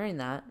start wearing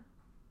that,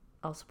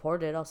 I'll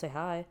support it. I'll say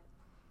hi.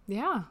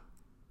 Yeah.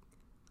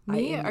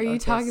 Me? Are you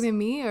talking to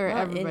me or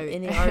everybody?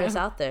 Any artists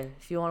out there.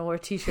 If you want to wear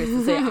t-shirts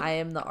that say I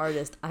am the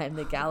artist, I am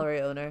the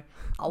gallery owner,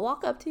 I'll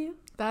walk up to you.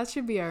 That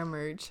should be our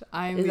merch.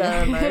 Is that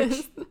our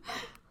merch?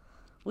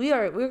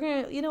 We're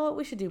gonna, you know what,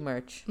 we should do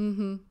merch.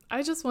 Mm-hmm.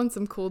 I just want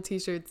some cool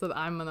t-shirts that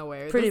I'm gonna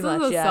wear. Pretty much,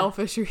 This is a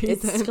selfish reason.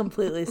 It's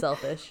completely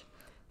selfish.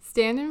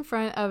 Stand in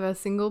front of a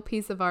single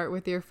piece of art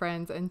with your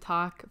friends and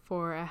talk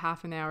for a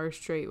half an hour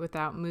straight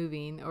without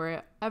moving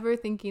or ever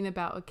thinking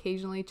about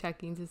occasionally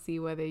checking to see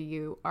whether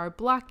you are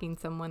blocking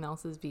someone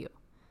else's view.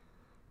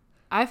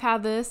 I've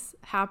had this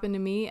happen to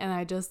me and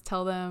I just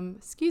tell them,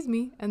 excuse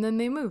me, and then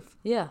they move.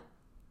 Yeah.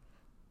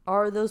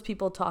 Are those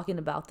people talking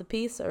about the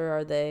piece or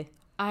are they...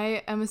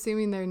 I am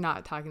assuming they're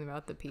not talking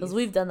about the piece. Because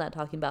we've done that,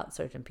 talking about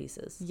certain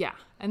pieces. Yeah,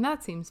 and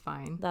that seems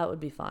fine. That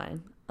would be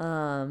fine.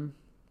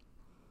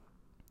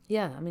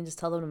 Yeah, I mean, just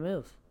tell them to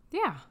move.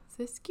 Yeah,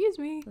 so excuse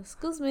me.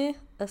 Excuse me.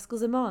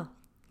 Excusez-moi.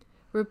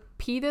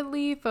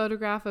 Repeatedly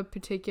photograph a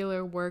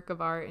particular work of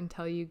art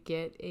until you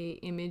get a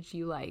image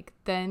you like.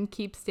 Then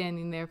keep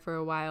standing there for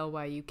a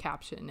while you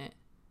caption it.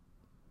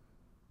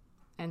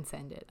 And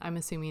send it. I'm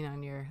assuming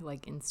on your,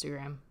 like,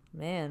 Instagram.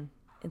 Man,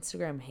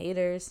 Instagram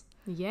haters.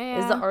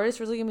 Yeah. Is the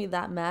artist really going to be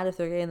that mad if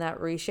they're getting that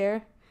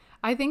reshare?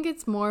 I think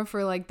it's more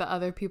for, like, the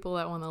other people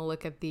that want to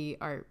look at the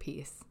art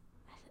piece.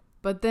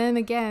 But then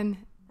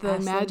again, the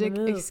magic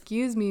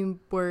excuse me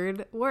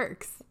word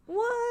works.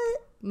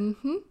 What?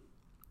 Mm-hmm.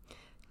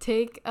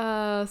 Take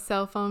a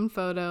cell phone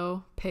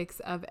photo pics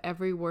of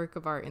every work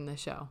of art in the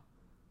show.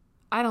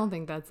 I don't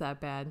think that's that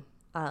bad.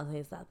 I don't think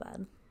it's that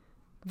bad.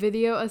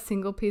 Video a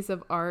single piece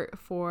of art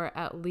for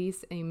at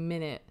least a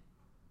minute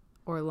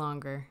or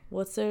longer.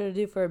 What's there to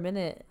do for a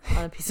minute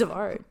on a piece of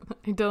art?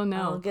 I don't know.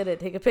 I don't get it.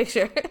 Take a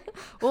picture.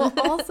 Well,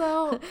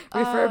 also...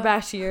 refer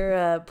back to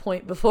your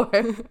point before.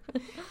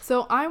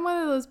 So I'm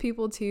one of those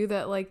people, too,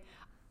 that, like,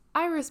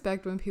 I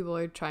respect when people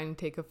are trying to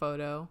take a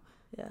photo.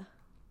 Yeah.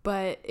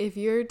 But if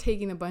you're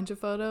taking a bunch of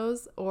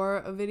photos or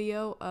a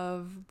video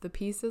of the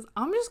pieces,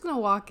 I'm just going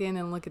to walk in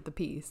and look at the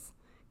piece.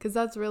 Because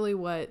that's really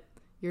what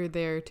you're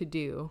there to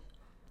do.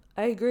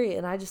 I agree.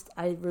 And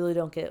I really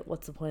don't get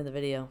what's the point of the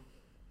video.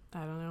 I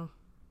don't know.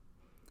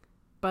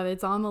 But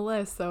it's on the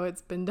list, so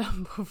it's been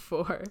done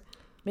before.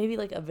 Maybe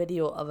like a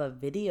video of a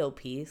video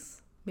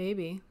piece.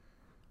 Maybe.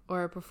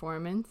 Or a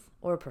performance.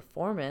 Or a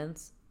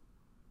performance.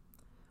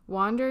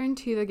 Wander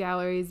into the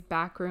gallery's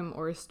back room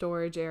or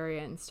storage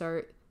area and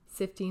start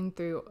sifting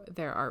through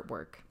their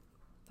artwork.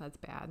 That's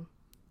bad.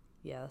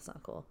 Yeah, that's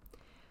not cool.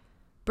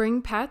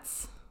 Bring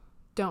pets.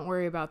 Don't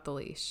worry about the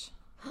leash.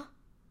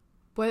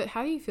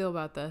 How do you feel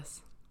about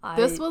this?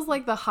 This was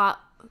like the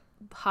hot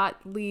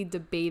hotly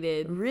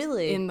debated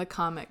Really? in the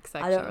comic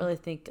section. I don't really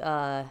think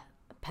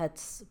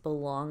pets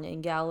belong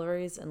in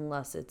galleries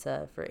unless it's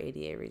for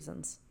ADA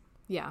reasons.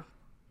 Yeah,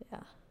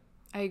 Yeah.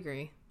 I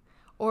agree.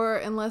 Or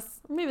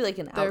unless Maybe like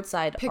an They're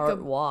outside pick art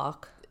a-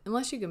 walk.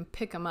 unless you can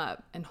pick them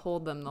up and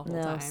hold them the whole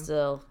No, time.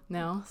 still.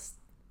 No,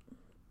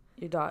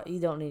 Your dog. You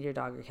don't need your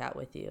dog or cat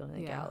with you in a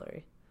Yeah.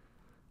 gallery.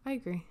 I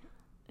agree.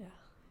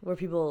 Were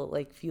people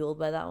like fueled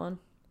by that one?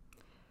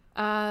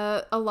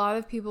 A lot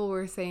of people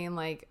were saying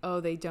like, oh,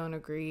 they don't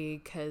agree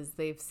because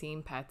they've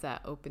seen pets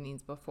at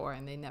openings before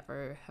and they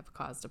never have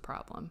caused a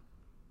problem,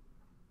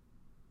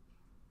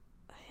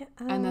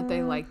 and that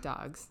they like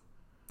dogs.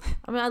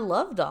 I mean, I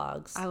love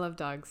dogs. I love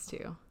dogs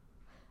too.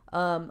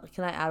 Can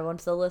I add one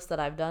to the list that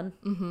I've done?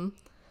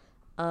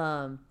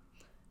 Mm-hmm.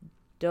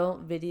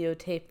 Don't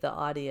videotape the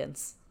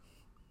audience.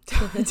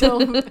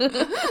 Don't.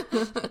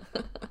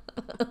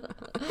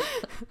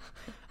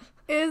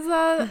 Is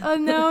that a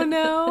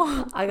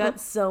no? I got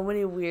so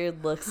many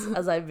weird looks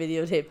as I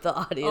videotaped the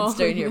audience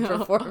during your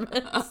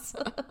performance.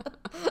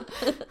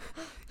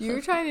 You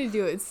were trying to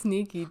do it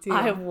sneaky too.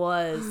 I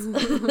was.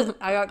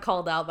 I got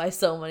called out by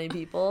so many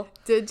people.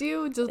 Did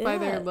you? Just by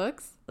their Yeah.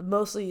 looks?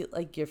 Mostly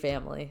like your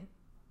family.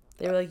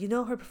 They were like,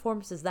 her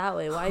performance is that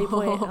way. Why are you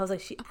pointing? I was like,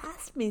 she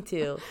asked me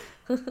to.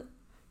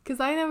 Because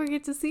I never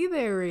get to see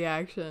their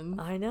reaction.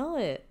 I know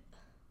it.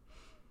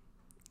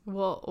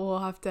 We'll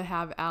have to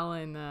have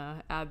Alan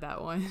add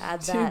that one.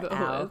 Add to that, the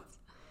Al. list.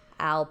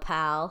 Al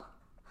pal.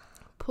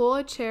 Pull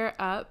a chair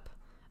up.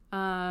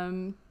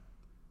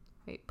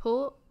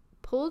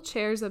 Pull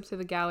chairs up to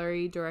the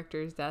gallery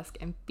director's desk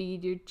and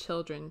feed your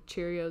children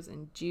Cheerios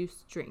and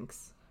juice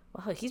drinks.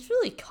 Wow, he's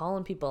really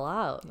calling people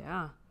out.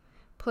 Yeah.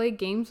 Play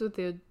games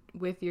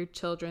with your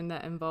children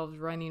that involves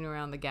running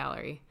around the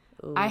gallery.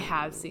 Ooh, I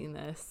have seen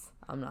this.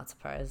 I'm not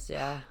surprised.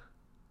 Yeah.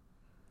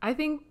 I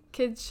think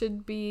kids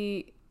should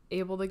be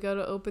able to go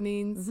to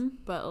openings,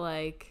 but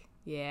like,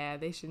 yeah,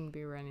 they shouldn't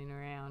be running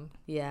around.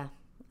 Yeah.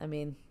 I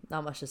mean,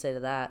 not much to say to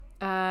that.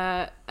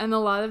 And a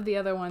lot of the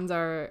other ones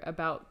are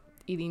about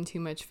eating too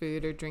much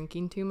food or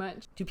drinking too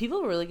much. Do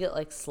people really get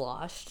like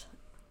sloshed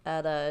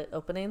at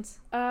openings?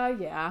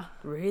 Yeah.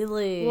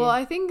 Really? Well,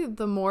 I think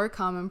the more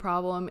common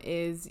problem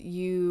is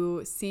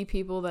you see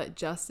people that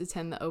just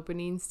attend the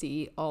openings to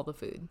eat all the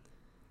food.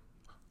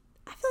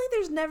 I feel like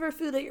there's never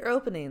food at your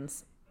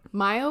openings.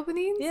 My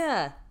openings?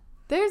 Yeah.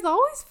 There's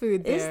always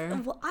food there.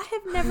 Well, I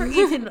have never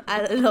eaten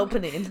at an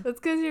opening. That's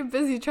because you're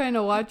busy trying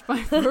to watch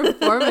my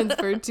performance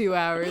for 2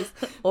 hours.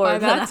 Or by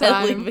that then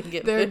I leave time, and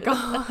get they're food.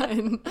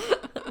 gone.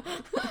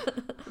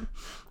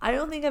 I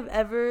don't think I've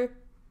ever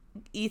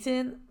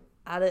eaten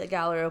at a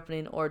gallery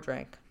opening or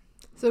drank.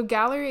 So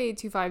Gallery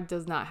 825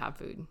 does not have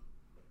food.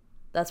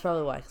 That's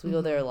probably why, because we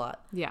go there a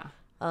lot. Yeah.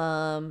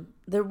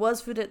 There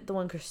was food at the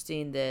one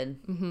Christine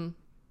did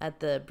at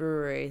the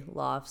brewery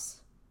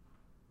lofts.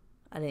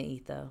 I didn't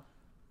eat though.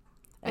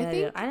 And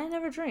I didn't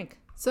never drink.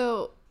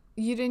 So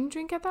you didn't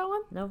drink at that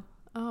one? No,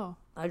 Oh.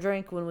 I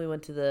drank when we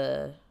went to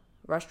the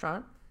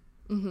restaurant.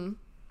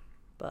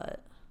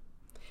 But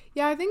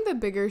Yeah, I think the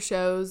bigger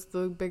shows,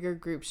 the bigger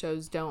group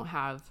shows don't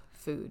have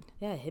food.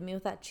 yeah, hit me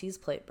with that cheese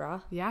plate,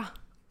 brah. Yeah.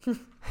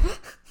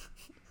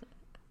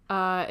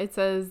 It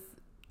says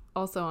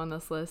also on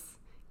this list,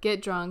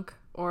 get drunk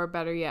or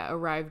better yet,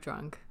 arrive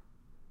drunk.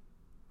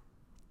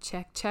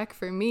 Check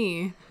for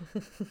me.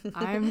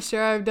 I'm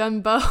sure I've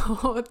done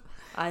both.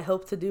 I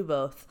hope to do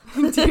both.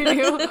 Do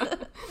you?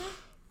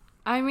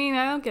 I mean,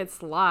 I don't get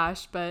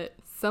sloshed, but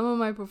some of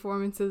my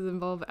performances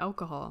involve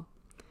alcohol.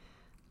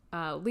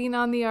 Lean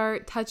on the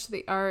art, touch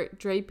the art,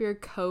 drape your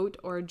coat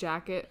or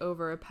jacket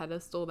over a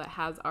pedestal that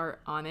has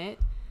art on it.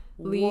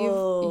 Leave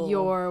Whoa.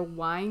 your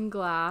wine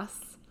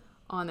glass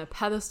on a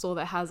pedestal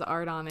that has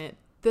art on it.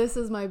 This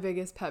is my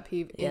biggest pet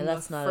peeve in the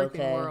that's not freaking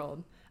okay.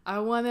 world. I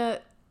want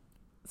to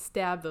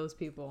stab those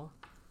people.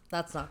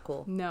 That's not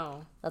cool.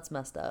 No. That's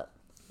messed up.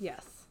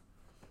 Yes.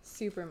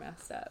 Super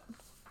messed up.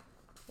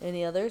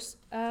 Any others?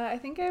 I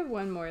think I have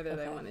one more that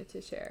I Okay. wanted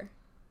to share.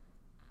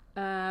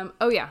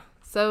 Oh yeah.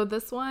 So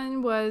this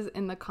one was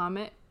in the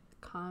comments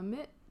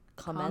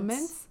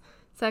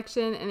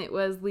section, and it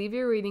was leave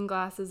your reading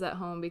glasses at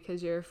home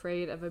because you're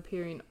afraid of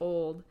appearing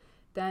old.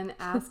 Then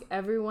ask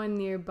everyone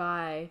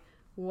nearby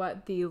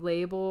what the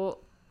label,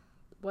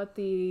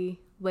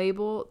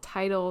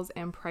 titles,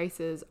 and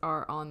prices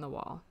are on the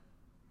wall.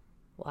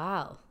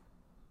 Wow.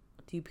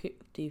 Do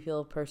you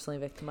feel personally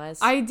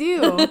victimized? I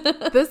do.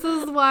 This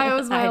is why it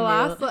was my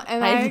last one.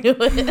 And I knew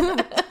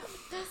it.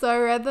 So I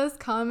read this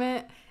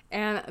comment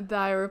and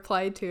I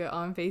replied to it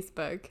on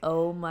Facebook.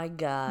 Oh my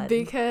God.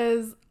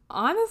 Because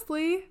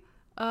honestly,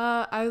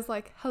 I was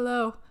like,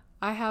 hello,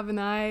 I have an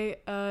eye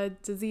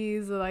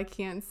disease that I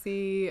can't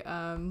see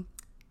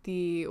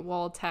the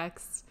wall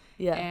text.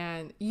 Yeah.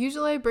 And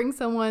usually I bring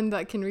someone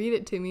that can read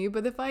it to me.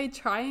 But if I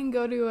try and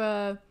go to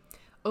a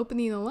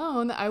opening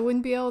alone, I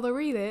wouldn't be able to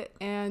read it.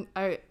 And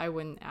I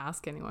wouldn't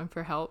ask anyone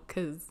for help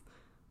because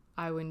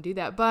I wouldn't do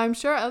that. But I'm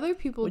sure other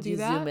people Would do you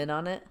that. zoom in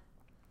on it?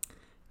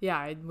 Yeah,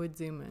 I would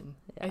zoom in.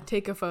 Yeah. I'd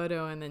take a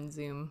photo and then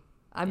zoom.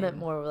 I meant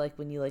more like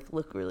when you like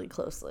look really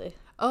closely.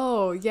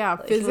 Oh yeah,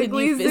 Like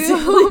physically when you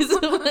zoom.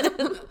 zoom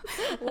in.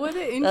 What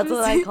an interesting. That's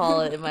what I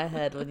call it in my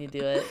head when you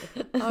do it.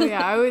 Oh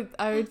yeah,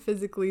 I would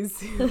physically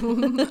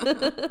zoom.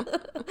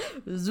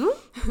 Zoom.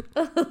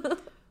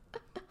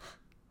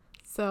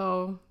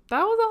 So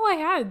that was all I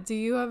had. Do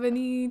you have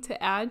any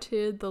to add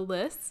to the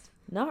list?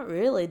 Not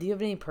really. Do you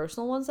have any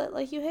personal ones that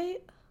like you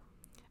hate?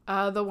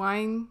 The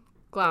wine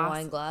glass,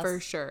 wine glass? for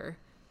sure,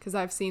 because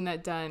I've seen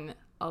that done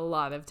a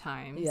lot of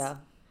times. Yeah.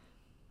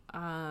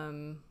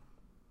 Trying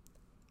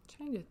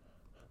to.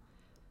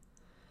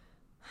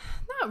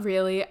 Not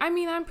really. I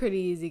mean, I'm pretty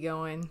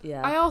easygoing.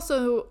 Yeah. I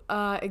also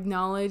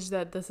acknowledge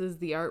that this is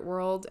the art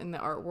world, and the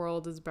art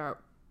world is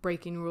about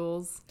breaking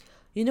rules.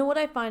 You know what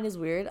I find is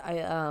weird?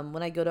 I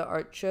when I go to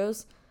art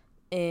shows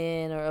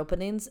and or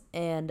openings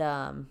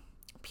and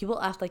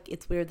people act like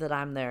it's weird that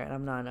I'm there and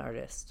I'm not an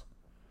artist.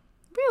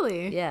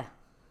 Really? Yeah.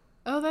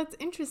 Oh, that's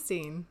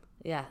interesting.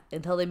 Yeah.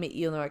 Until they meet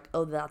you and they're like,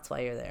 "Oh, that's why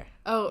you're there."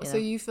 Oh, You so know?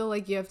 you feel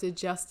like you have to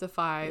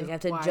justify You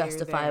have to why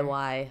justify you're there.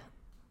 why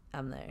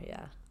I'm there.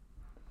 Yeah.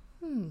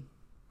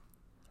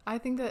 I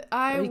think that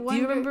I Like, wonder...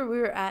 do you remember we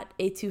were at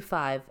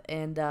 825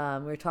 and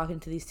we were talking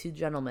to these two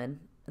gentlemen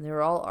and they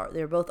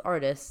were both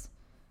artists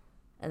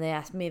and they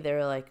asked me, they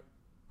were like,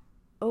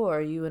 "Oh,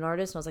 are you an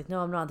artist?" And I was like, "No,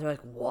 I'm not." They're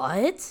like,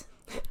 "What?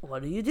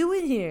 What are you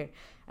doing here?"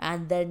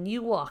 And then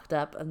you walked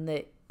up and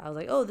I was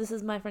like, "Oh, this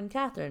is my friend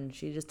Catherine.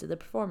 She just did the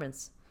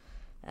performance."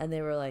 And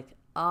they were like,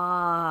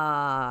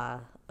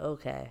 "Ah,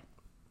 okay."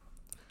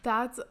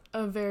 That's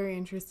a very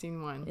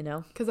interesting one. You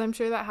know? Because I'm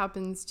sure that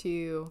happens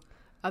to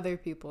other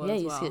people Yeah,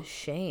 as you well. just get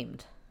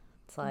shamed.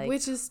 It's like,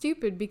 Which is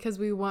stupid because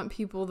we want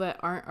people that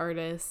aren't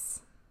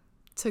artists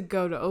to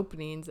go to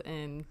openings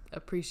and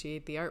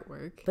appreciate the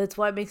artwork. but it's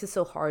why it makes it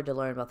so hard to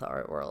learn about the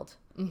art world.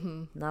 Mm-hmm.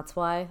 And that's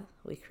why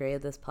we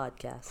created this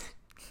podcast.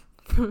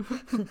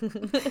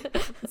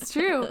 It's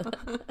true.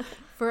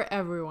 For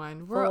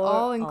everyone. We're For all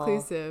all.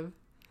 inclusive.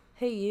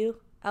 Hey, you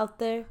out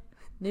there,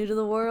 new to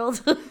the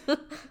world,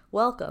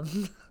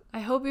 welcome. I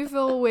hope you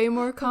feel way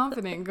more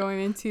confident going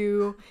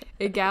into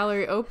a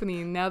gallery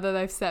opening now that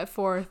I've set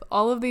forth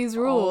all of these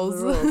All the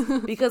rules.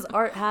 rules. Because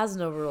art has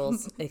no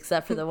rules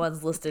except for the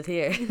ones listed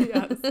here.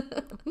 Yes.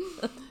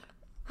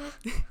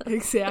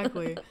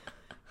 Exactly.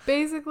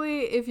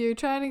 Basically, if you're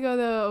trying to go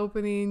to the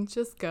opening,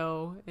 just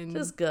go and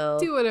Just go.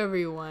 do whatever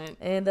you want.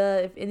 And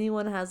if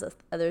anyone has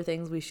other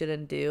things we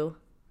shouldn't do,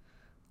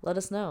 let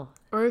us know.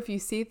 Or if you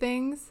see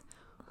things,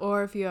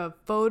 or if you have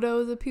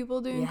photos of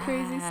people doing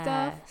crazy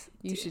stuff, Yes.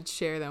 you should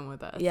share them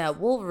with us. Yeah,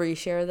 we'll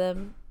reshare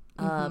them.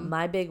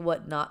 My big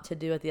what not to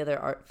do at the other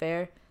art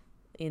fair,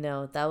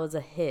 that was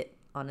a hit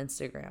on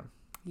Instagram.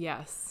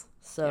 Yes.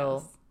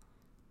 So Yes.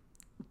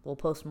 we'll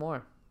post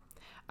more.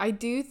 I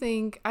do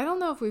think, I don't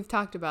know if we've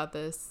talked about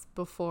this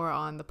before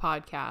on the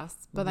podcast,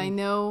 but I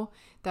know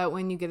that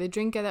when you get a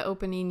drink at an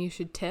opening, you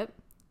should tip.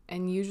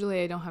 And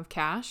usually I don't have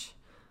cash.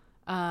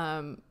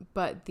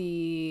 But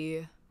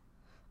the...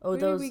 Oh, Where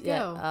did those, we yeah.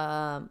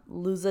 go?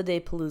 Luza de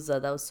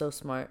Palooza. That was so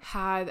smart.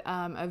 had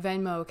a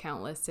Venmo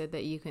account listed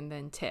that you can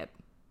then tip.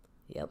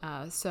 Yep.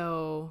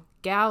 So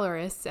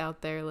gallerists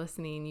out there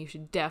listening, you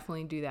should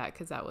definitely do that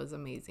because that was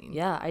amazing.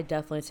 Yeah, I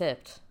definitely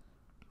tipped.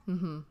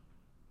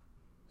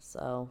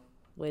 So,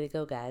 way to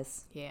go,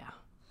 guys. Yeah.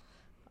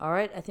 All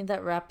right, I think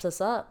that wraps us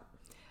up.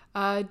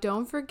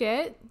 Don't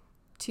forget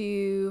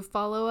to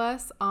follow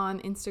us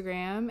on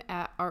Instagram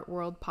at Art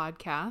World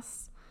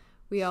Podcasts.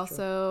 We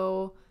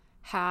also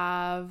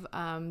have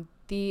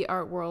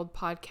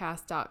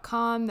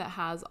theartworldpodcast.com that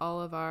has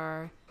all of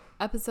our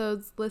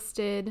episodes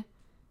listed,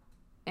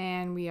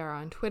 and we are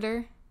on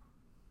Twitter.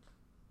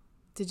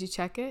 Did you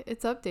check it?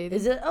 It's updated.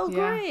 Is it? Oh, Yeah.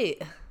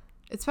 great.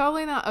 It's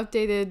probably not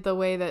updated the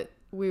way that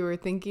we were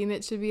thinking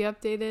it should be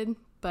updated,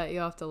 but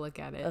you'll have to look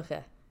at it.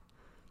 Okay.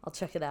 I'll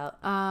check it out.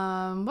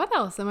 What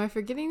else? Am I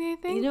forgetting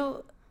anything?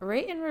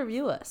 Rate and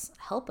review us.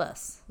 Help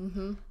us.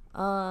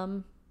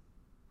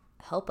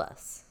 Help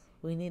us.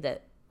 We need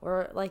it.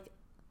 Or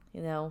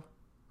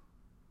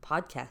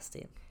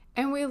podcasting.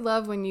 And we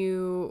love when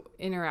you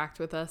interact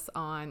with us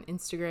on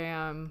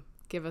Instagram,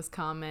 give us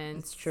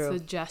comments, It's true.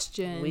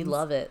 suggestions. We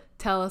love it.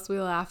 Tell us we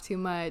laugh too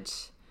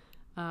much.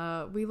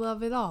 We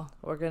love it all.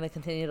 We're going to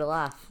continue to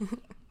laugh.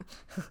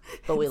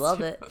 But we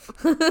love it.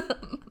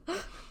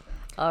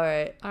 All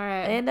right. All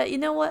right. And you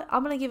know what?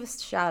 I'm going to give a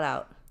shout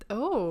out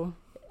Oh,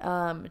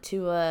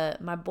 to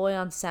my boy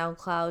on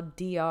SoundCloud,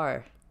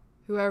 DR.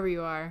 whoever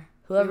you are.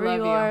 Whoever we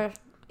love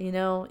you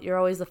are, you're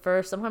always the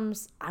first.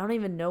 Sometimes I don't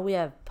even know we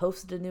have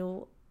posted a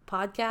new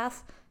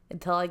podcast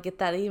until I get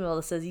that email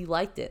that says you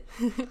liked it.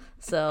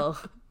 So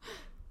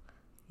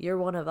you're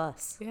one of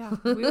us. Yeah,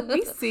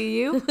 we see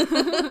you.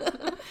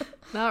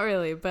 Not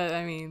really, but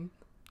I mean,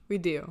 we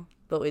do.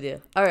 But we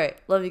do. All right.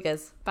 Love you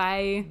guys.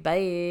 Bye.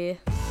 Bye.